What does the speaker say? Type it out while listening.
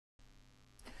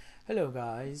Hello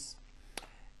guys.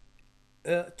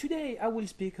 Today I will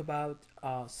speak about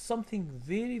something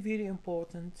very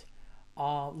important.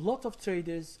 A lot of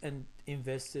traders and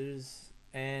investors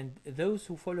and those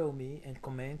who follow me and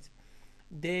comment,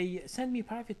 they send me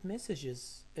private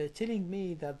messages telling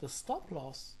me that the stop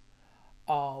loss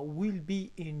will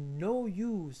be in no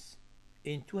use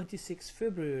in 26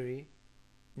 February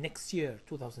next year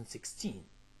 2016.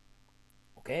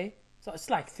 Okay, so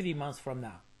it's like 3 months from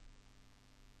now.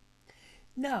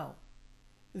 Now,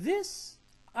 this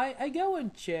I go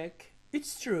and check.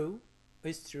 It's true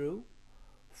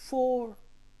for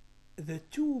the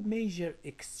two major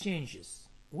exchanges,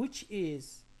 which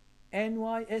is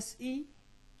NYSE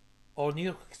or New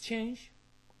York Exchange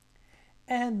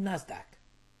and Nasdaq.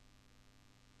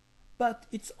 But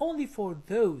it's only for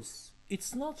those.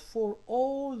 It's not for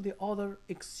all the other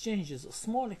exchanges,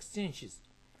 small exchanges.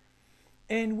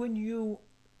 And when you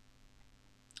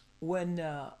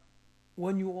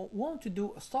want to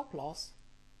do a stop loss,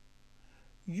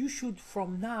 you should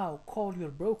from now call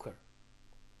your broker.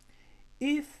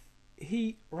 If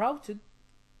he routed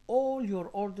all your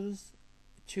orders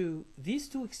to these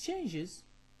two exchanges,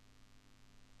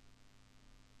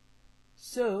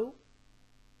 so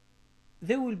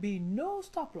there will be no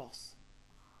stop loss.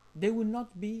 They will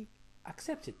not be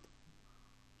accepted.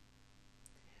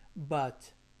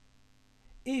 But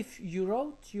if you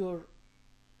route your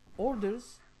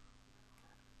orders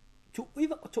to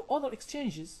other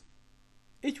exchanges,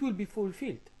 it will be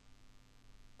fulfilled.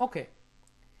 Okay,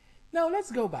 now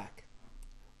let's go back.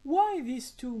 Why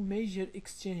these two major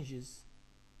exchanges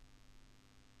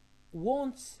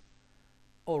want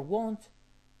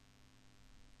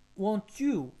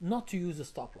you not to use a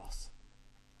stop loss?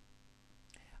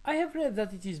 I have read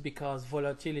that it is because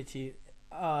volatility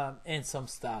and some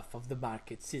stuff of the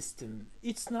market system.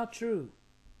 It's not true.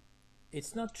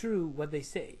 It's not true what they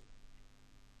say.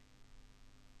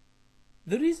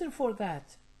 The reason for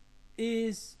that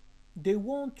is they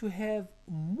want to have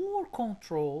more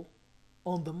control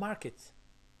on the market.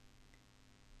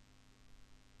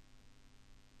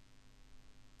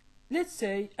 Let's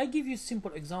say, I give you a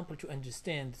simple example to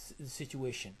understand the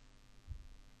situation.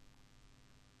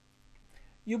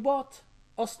 You bought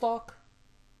a stock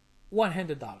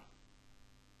 $100,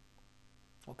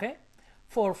 okay,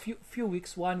 for a few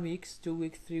weeks, 1 week, 2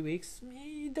 weeks, 3 weeks.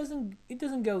 It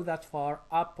doesn't go that far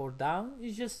up or down.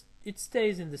 It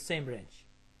stays in the same range.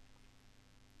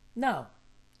 Now,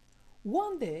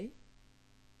 one day,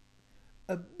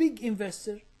 a big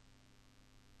investor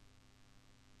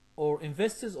or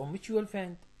investors or mutual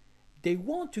fund, they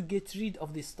want to get rid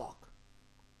of this stock.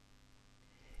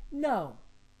 Now,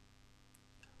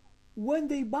 when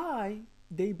they buy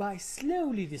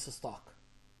slowly this stock.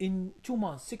 In 2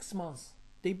 months, 6 months,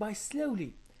 they buy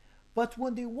slowly. But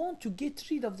when they want to get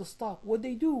rid of the stock, what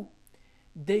they do,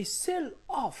 they sell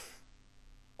off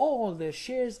all their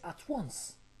shares at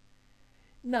once.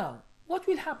 Now, what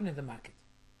will happen in the market?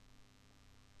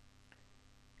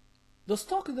 The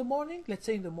stock in the morning, let's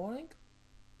say in the morning,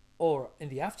 or in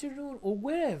the afternoon, or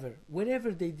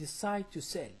wherever they decide to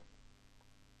sell.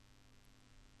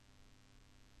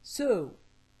 So,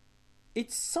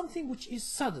 it's something which is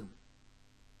sudden.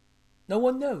 No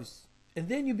one knows. And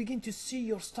then you begin to see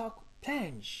your stock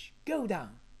plunge, go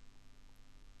down.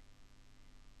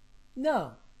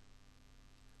 Now,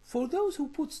 for those who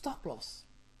put stop loss,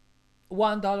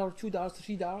 $1, $2,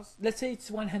 $3, let's say it's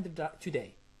 $100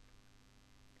 today.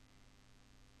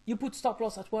 You put stop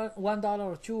loss at $1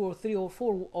 or $2 or $3 or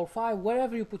 $4 or $5,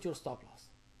 wherever you put your stop loss.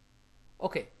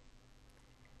 Okay.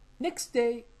 Next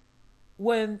day,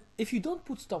 if you don't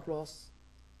put stop loss,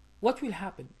 what will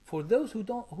happen? For those who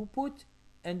put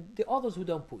and the others who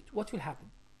don't put, what will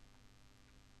happen?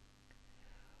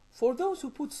 For those who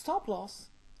put stop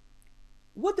loss,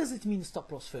 what does it mean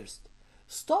stop loss first?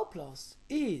 Stop loss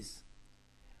is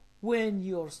when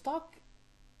your stock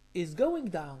is going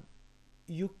down,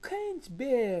 you can't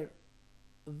bear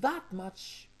that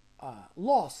much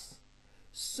loss,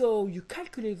 so you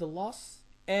calculate the loss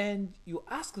and you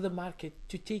ask the market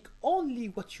to take only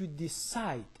what you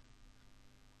decide.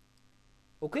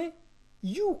 Okay?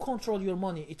 You control your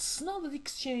money. It's not the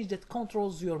exchange that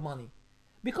controls your money,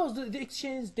 because the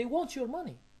exchange, they want your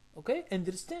money. Okay?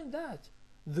 Understand that.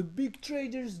 The big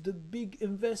traders, the big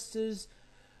investors,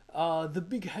 the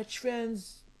big hedge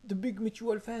funds, the big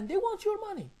mutual fund, they want your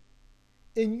money.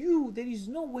 And there is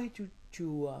no way to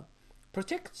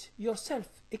protect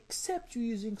yourself except you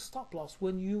using stop loss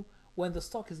when the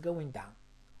stock is going down.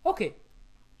 Okay.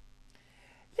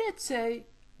 Let's say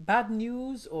bad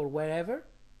news or wherever,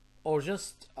 or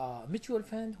just a mutual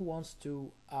fund who wants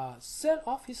to sell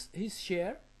off his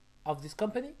share of this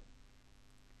company,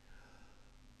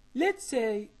 Let's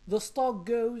say the stock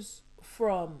goes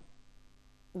from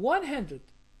 100,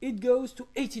 it goes to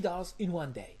 $80 in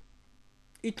one day.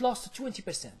 It lost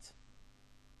 20%.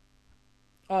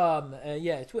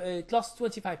 It lost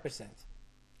 25%.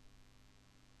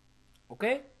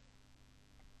 Okay?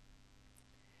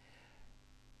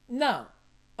 Now,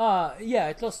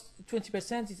 it lost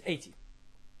 20%, it's 80.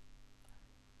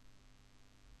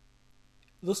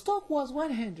 The stock was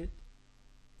 100.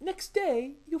 Next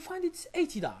day, you find it's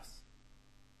 $80.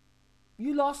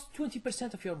 You lost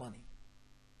 20% of your money.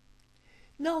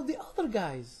 Now, the other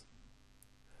guys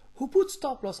who put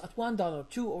stop loss at $1,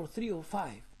 $2, or $3, or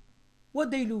 $5,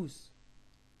 what they lose?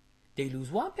 They lose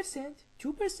 1%,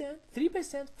 2%,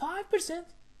 3%, 5%,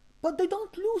 but they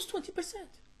don't lose 20%.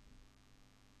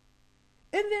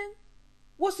 And then,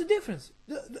 what's the difference?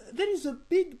 There is a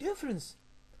big difference.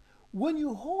 When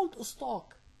you hold a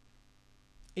stock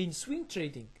in swing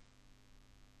trading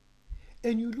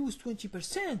and you lose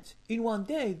 20% in one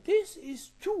day, this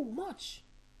is too much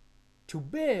to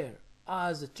bear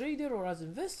as a trader or as an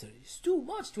investor. It's too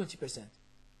much, 20%.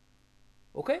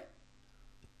 Okay?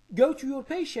 Go to your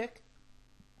paycheck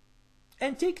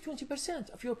and take 20%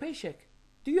 of your paycheck.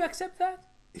 Do you accept that?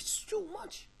 It's too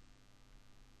much.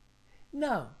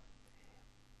 Now,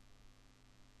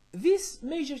 these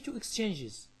major two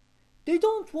exchanges, they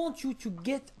don't want you to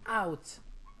get out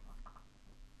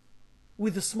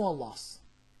with a small loss.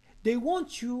 They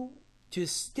want you to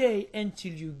stay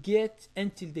until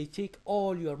they take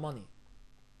all your money.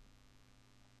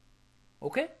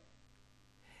 Okay?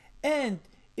 And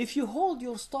if you hold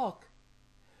your stock,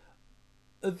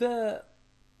 they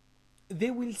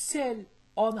will sell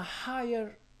on a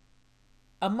higher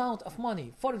amount of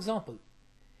money. For example,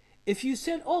 if you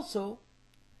sell also,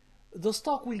 the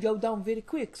stock will go down very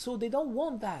quick, so they don't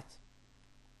want that.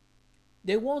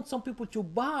 They want some people to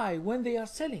buy when they are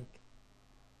selling.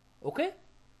 Okay?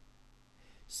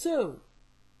 So,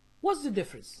 what's the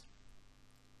difference?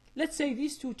 Let's say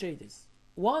these two traders.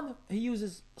 One, he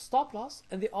uses stop loss,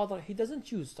 and the other, he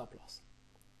doesn't use stop loss.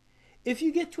 If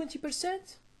you get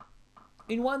 20%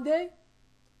 in one day,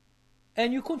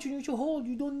 and you continue to hold,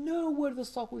 you don't know where the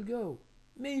stock will go.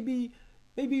 Maybe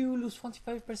you lose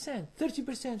 25%, 30%,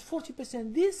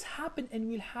 40%. This happen and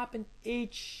will happen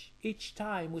each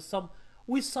time with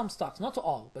some stocks, not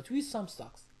all, but with some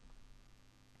stocks.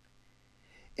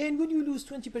 And when you lose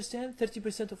 20%,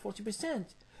 30%, or 40%,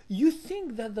 you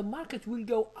think that the market will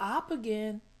go up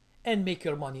again and make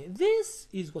your money. This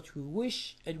is what you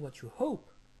wish and what you hope.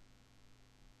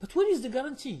 But what is the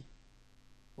guarantee?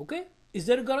 Okay? Is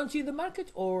there a guarantee in the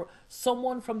market, or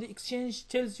someone from the exchange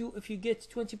tells you if you get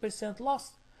 20%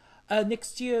 loss,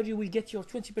 next year you will get your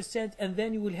 20% and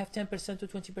then you will have 10% to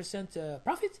 20%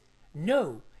 profit?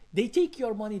 No, they take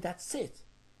your money, that's it.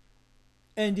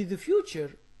 And in the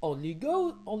future, only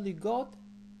God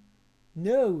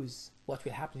knows what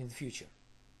will happen in the future.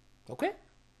 Okay?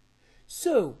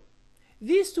 So,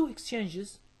 these two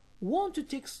exchanges want to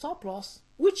take stop loss,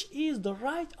 which is the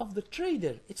right of the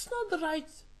trader. It's not the right.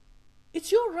 It's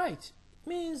your right. It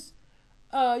means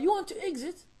you want to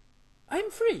exit. I'm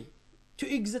free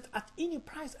to exit at any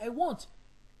price I want.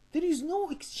 There is no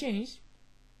exchange,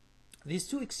 these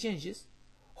two exchanges,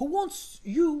 who wants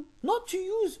you not to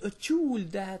use a tool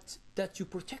that you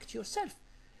protect yourself.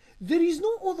 There is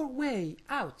no other way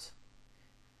out.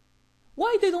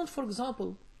 Why they don't, for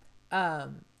example,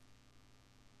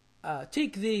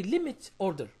 take the limit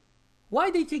order?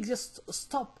 Why they take just a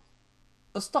stop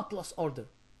loss order?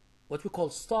 What we call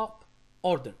stop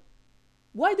order.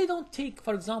 Why they don't take,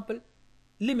 for example,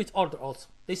 limit order also?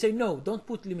 They say no, don't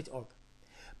put limit order.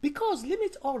 Because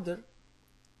limit order,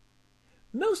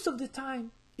 most of the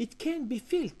time, it can be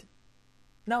filled.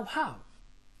 Now how?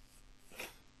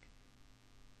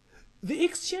 The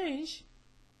exchange,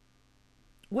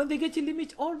 when they get a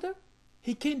limit order,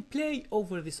 he can play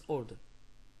over this order.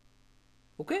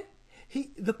 Okay?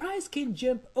 The price can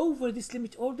jump over this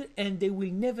limit order and they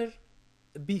will never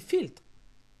be filled.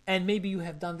 And maybe you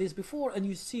have done this before and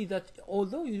you see that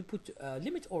although you put a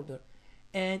limit order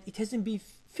and it hasn't been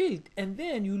filled, and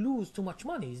then you lose too much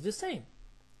money, it's the same.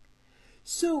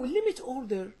 So limit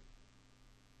order,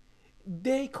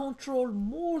 they control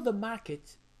more the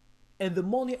market and the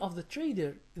money of the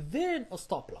trader than a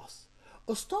stop loss.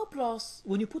 A stop loss,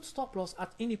 when you put stop loss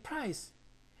at any price,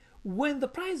 when the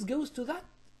price goes to that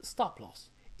stop loss,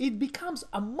 it becomes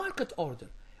a market order.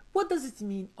 What does it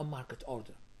mean, a market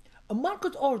order? A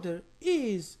market order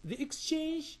is the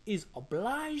exchange is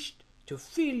obliged to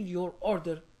fill your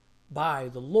order by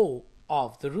the law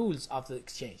of the rules of the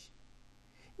exchange.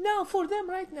 Now, for them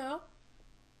right now,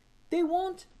 they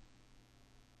want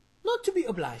not to be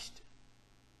obliged.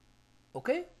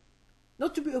 Okay?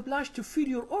 Not to be obliged to fill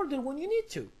your order when you need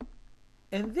to.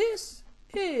 And this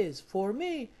is, for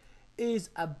me, is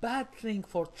a bad thing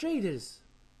for traders.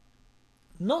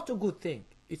 Not a good thing.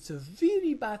 It's a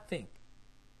very bad thing.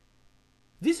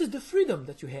 This is the freedom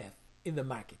that you have in the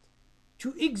market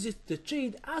to exit the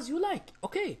trade as you like.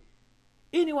 Okay,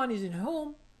 anyone is in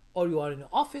home, or you are in an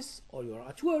office, or you are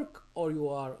at work, or you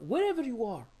are wherever you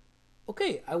are.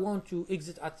 Okay, I want to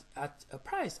exit at a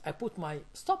price. I put my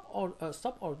stop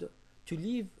order to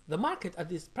leave the market at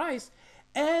this price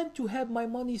and to have my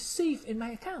money safe in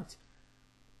my account.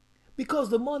 Because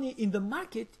the money in the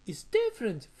market is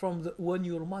different from when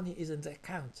your money is in the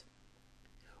account.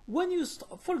 When you,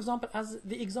 for example, as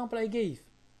the example I gave,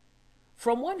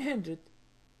 from 100,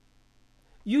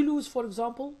 you lose, for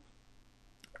example,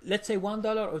 let's say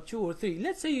 $1 or $2 or $3.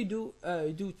 Let's say you do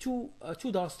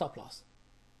 $2 stop loss.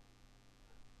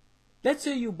 Let's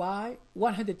say you buy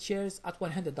 100 shares at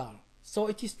 $100. So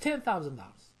it is $10,000.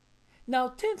 Now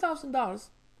 $10,000,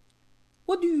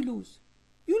 what do you lose?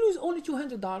 You lose only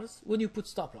 $200 when you put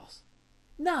stop loss.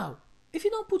 Now, if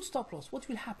you don't put stop loss, what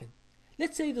will happen?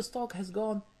 Let's say the stock has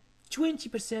gone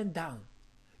 20% down.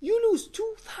 You lose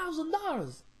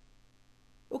 $2,000.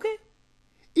 Okay?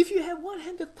 If you have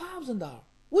 $100,000,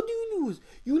 what do you lose?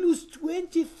 You lose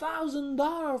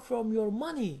 $20,000 from your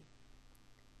money.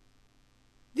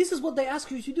 This is what they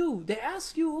ask you to do. They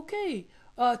ask you, okay,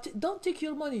 don't take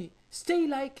your money. Stay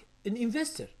like an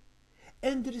investor.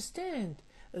 Understand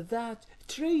that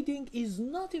trading is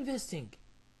not investing.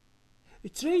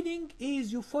 Trading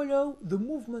is you follow the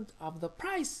movement of the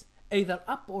price, either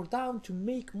up or down, to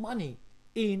make money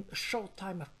in a short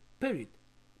time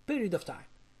period of time.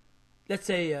 Let's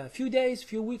say a few days,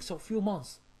 few weeks, or few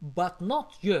months, but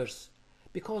not years.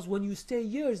 Because when you stay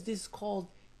years, this is called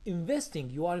investing.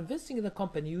 You are investing in the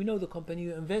company, you know the company,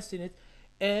 you invest in it,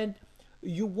 and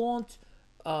you want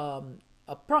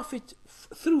a profit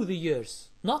through the years.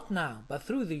 Not now, but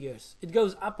through the years. It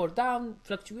goes up or down,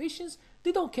 fluctuations,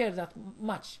 they don't care that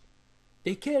much.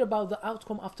 They care about the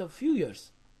outcome after a few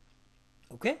years.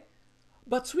 Okay?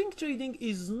 But swing trading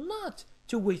is not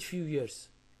to wait few years.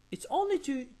 It's only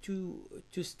to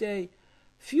stay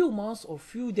few months or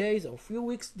few days or few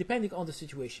weeks, depending on the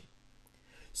situation.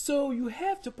 So you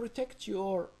have to protect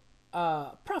your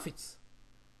profits.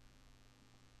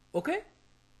 Okay?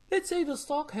 Let's say the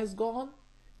stock has gone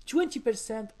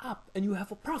 20% up and you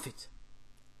have a profit.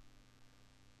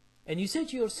 And you say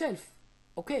to yourself,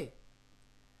 okay,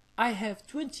 I have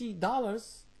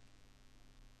 $20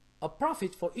 a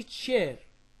profit for each share.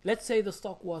 Let's say the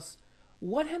stock was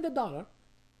 $100.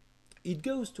 It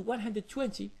goes to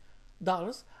 $120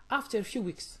 after a few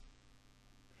weeks.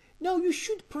 Now you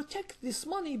should protect this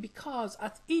money, because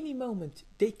at any moment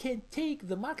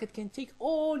the market can take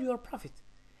all your profit.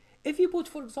 If you put,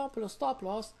 for example, a stop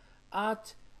loss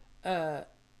at $18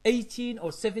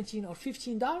 or $17 or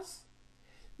 $15,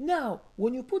 now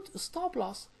when you put a stop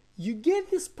loss, you get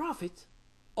this profit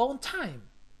on time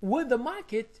when the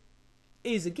market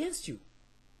is against you.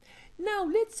 Now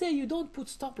let's say you don't put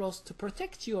stop loss to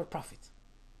protect your profit.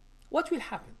 What will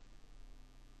happen?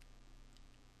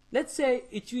 Let's say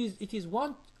it is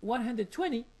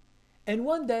 120, and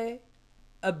one day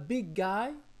a big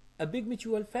guy, a big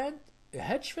mutual fund, a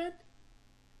hedge fund,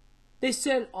 they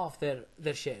sell off their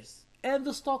shares, and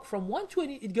the stock from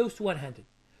 120 it goes to 100.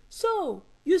 So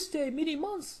you stay many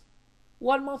months,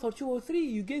 1 month or 2 or 3,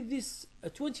 you get this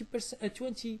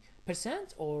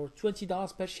 20% or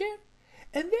 $20 per share,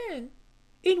 and then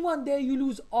in one day you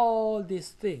lose all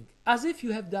this thing as if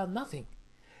you have done nothing.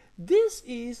 This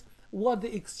is what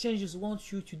the exchanges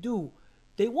want you to do.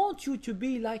 They want you to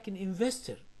be like an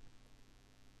investor.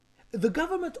 The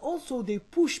government also, they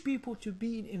push people to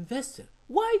be an investor.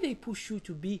 Why they push you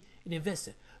to be an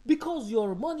investor? Because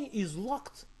your money is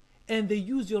locked, and they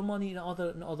use your money in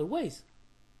other ways.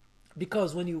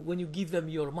 Because when you give them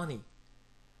your money,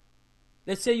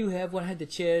 let's say you have 100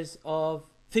 shares of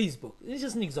Facebook. It's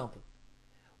just an example.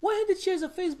 100 shares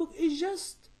of Facebook is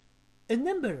just a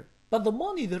number. But the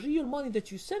money, the real money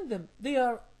that you send them, they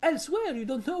are elsewhere. You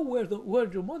don't know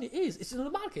where your money is. It's in the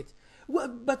market.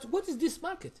 But what is this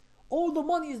market? All the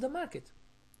money is the market.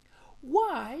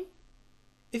 Why?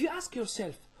 If you ask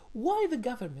yourself, why the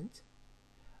government,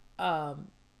 the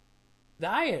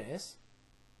IRS,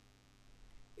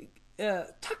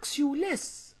 tax you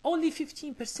less, only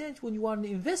 15% when you are an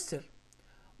investor,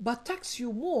 but tax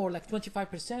you more, like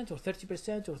 25% or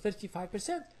 30% or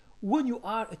 35% when you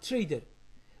are a trader?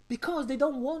 Because they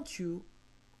don't want you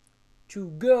to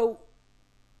go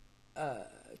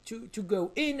to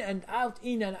go in and out,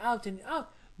 in and out, and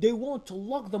out. They want to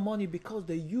lock the money because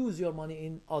they use your money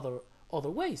in other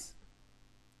ways.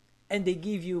 and they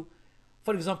give you,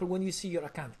 for example, when you see your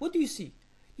account, what do you see?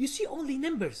 You see only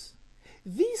numbers.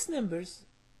 These numbers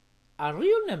are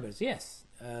real numbers, yes,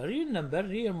 real number,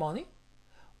 real money.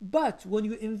 But when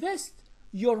you invest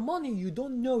your money, you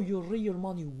don't know your real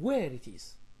money where it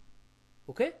is.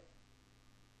 Okay?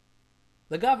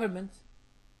 The government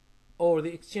or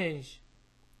the exchange,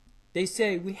 they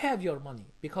say we have your money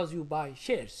because you buy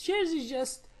shares. Shares is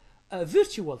just a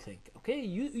virtual thing. Okay,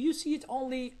 you see it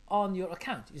only on your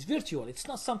account. It's virtual. It's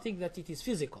not something that it is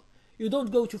physical. You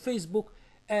don't go to Facebook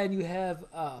and you have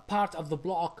part of the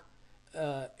block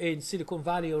in Silicon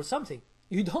Valley or something.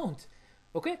 You don't.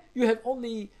 Okay, you have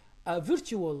only a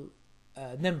virtual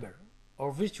number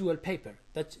or virtual paper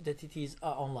that it is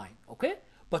online. Okay,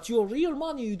 but your real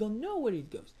money, you don't know where it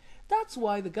goes. That's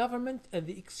why the government and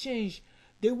the exchange,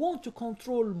 they want to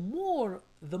control more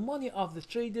the money of the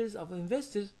traders, of the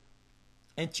investors,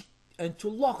 and to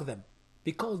lock them,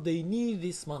 because they need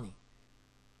this money.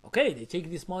 Okay, they take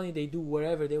this money, they do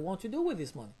whatever they want to do with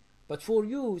this money. But for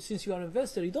you, since you are an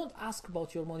investor, you don't ask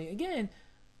about your money again,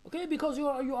 okay, because you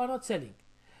are not selling.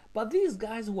 But these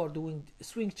guys who are doing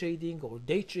swing trading or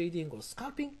day trading or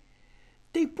scalping,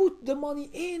 they put the money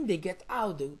in, they get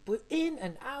out, they put in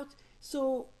and out.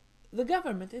 So the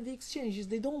government and the exchanges,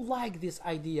 they don't like this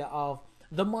idea of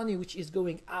the money which is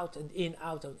going out and in,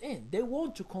 out and in. They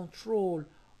want to control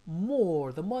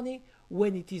more the money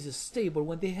when it is stable,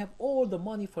 when they have all the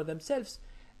money for themselves,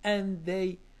 and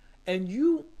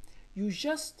you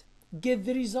just get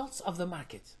the results of the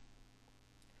market.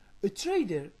 A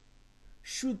trader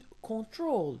should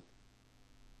control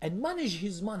and manage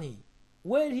his money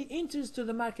where he enters to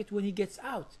the market, when he gets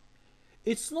out.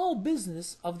 It's no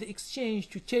business of the exchange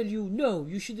to tell you, no,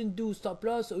 you shouldn't do stop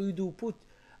loss, or you do put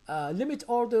limit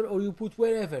order, or you put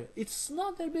wherever. It's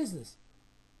not their business.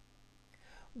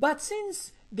 But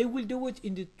since they will do it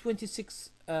in the 26th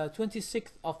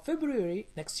of February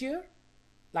next year,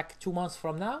 like 2 months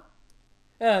from now,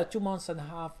 2 months and a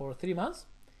half or 3 months.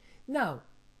 Now,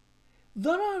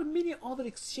 there are many other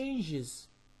exchanges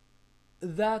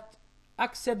that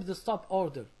accept the stop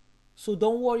order, so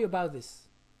don't worry about this.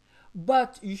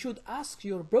 But you should ask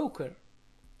your broker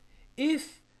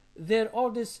if their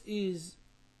orders is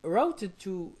routed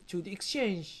to the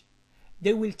exchange.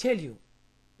 They will tell you.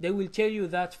 They will tell you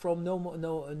that from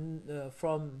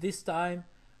this time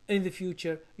in the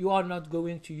future, you are not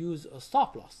going to use a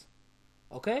stop loss.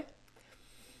 Okay?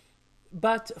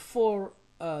 But for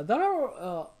there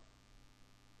are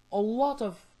a lot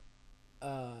of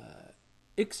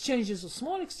exchanges,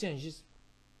 small exchanges,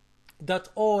 that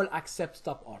all accept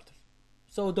stop order.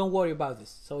 So don't worry about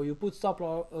this. So you put stop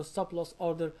loss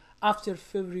order after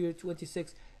February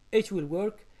 26th, it will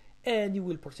work, and you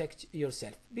will protect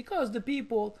yourself, because the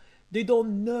people, they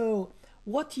don't know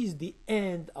what is the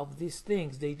end of these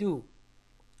things they do.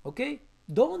 Okay,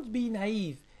 don't be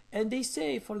naive. And they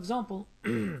say, for example,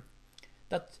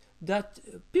 that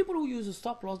people who use a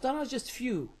stop loss, there are just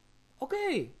few.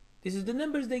 Okay, this is the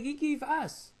numbers they give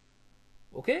us.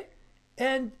 Okay,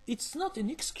 and it's not an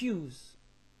excuse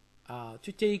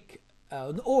to take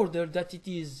an order that it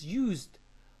is used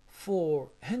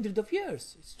for hundreds of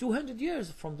years. It's 200 years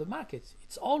from the market.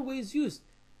 It's always used.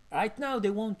 Right now they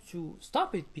want to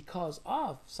stop it because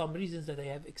of some reasons that I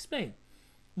have explained.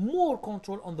 More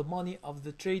control on the money of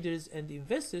the traders and the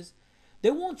investors.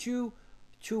 They want you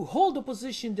to hold a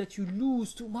position that you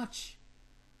lose too much.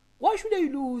 Why should I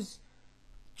lose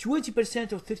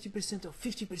 20% or 30% or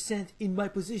 50% in my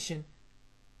position?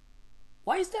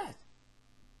 Why is that?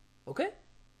 Okay?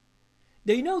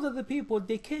 They know that the people,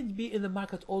 they can't be in the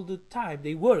market all the time.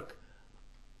 They work.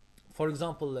 For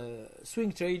example,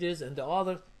 swing traders and the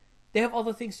others, they have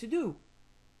other things to do.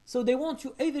 So they want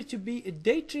you either to be a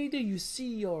day trader, you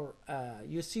see your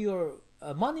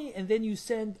money, and then you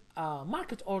send a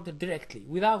market order directly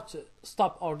without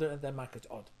stop order and then market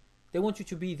order. They want you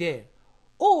to be there,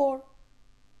 or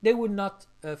they will not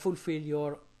fulfill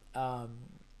your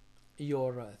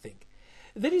thing.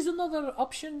 There is another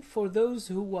option for those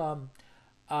who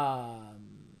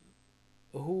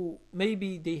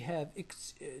maybe they have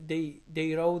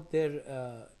they wrote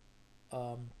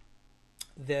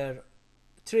their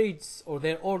trades or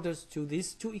their orders to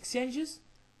these two exchanges,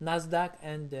 Nasdaq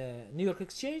and New York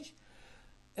Exchange.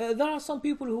 There are some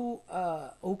people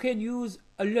who can use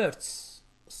alerts,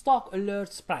 stock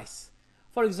alerts price.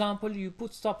 For example, you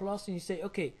put stop loss and you say,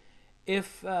 okay,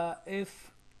 if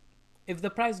the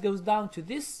price goes down to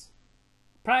this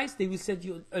price, they will send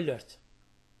you an alert.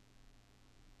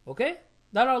 Okay,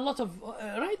 there are a lot of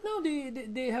right now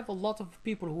they have a lot of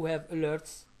people who have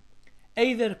alerts,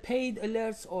 either paid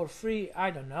alerts or free, I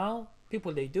don't know,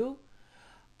 people they do.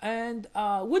 And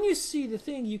when you see the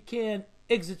thing, you can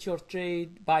exit your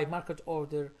trade by market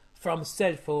order from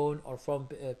cell phone or from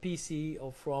PC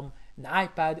or from an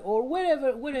iPad or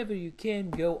wherever you can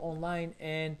go online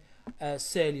and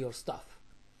sell your stuff.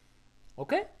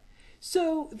 Okay,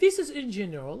 so this is in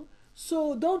general.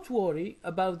 So don't worry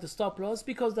about the stop loss,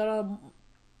 because there are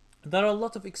a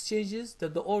lot of exchanges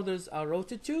that the orders are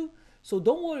routed to. So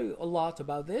don't worry a lot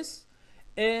about this,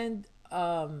 and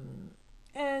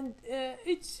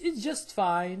it's just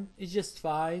fine. It's just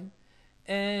fine.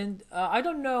 And I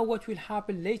don't know what will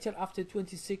happen later after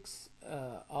 26th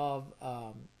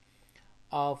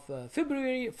of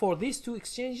February for these two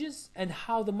exchanges, and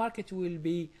how the market will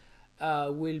be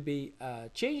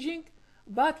changing,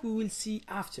 but we will see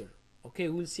after. Okay,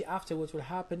 we'll see after what will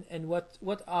happen, and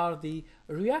what are the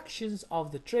reactions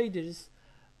of the traders,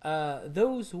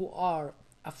 those who are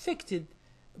affected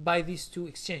by these two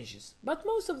exchanges. But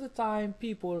most of the time,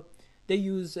 people, they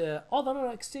use other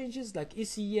exchanges like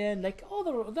ECN, like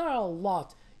other. There are a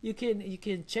lot. You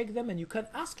can check them, and you can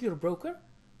ask your broker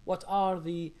what are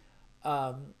the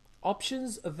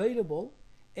options available,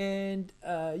 and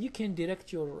you can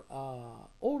direct your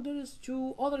orders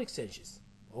to other exchanges.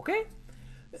 Okay.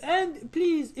 And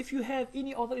please, if you have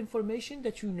any other information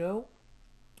that you know,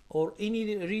 or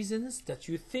any reasons that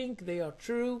you think they are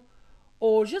true,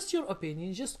 or just your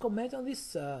opinion, just comment on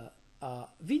this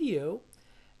video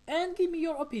and give me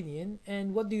your opinion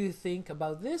and what do you think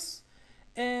about this.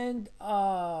 And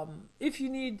if you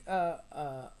need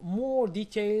more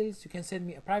details, you can send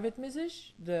me a private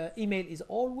message. The email is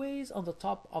always on the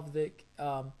top of the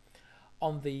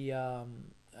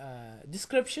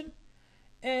description.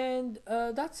 And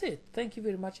that's it. Thank you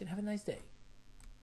very much and have a nice day.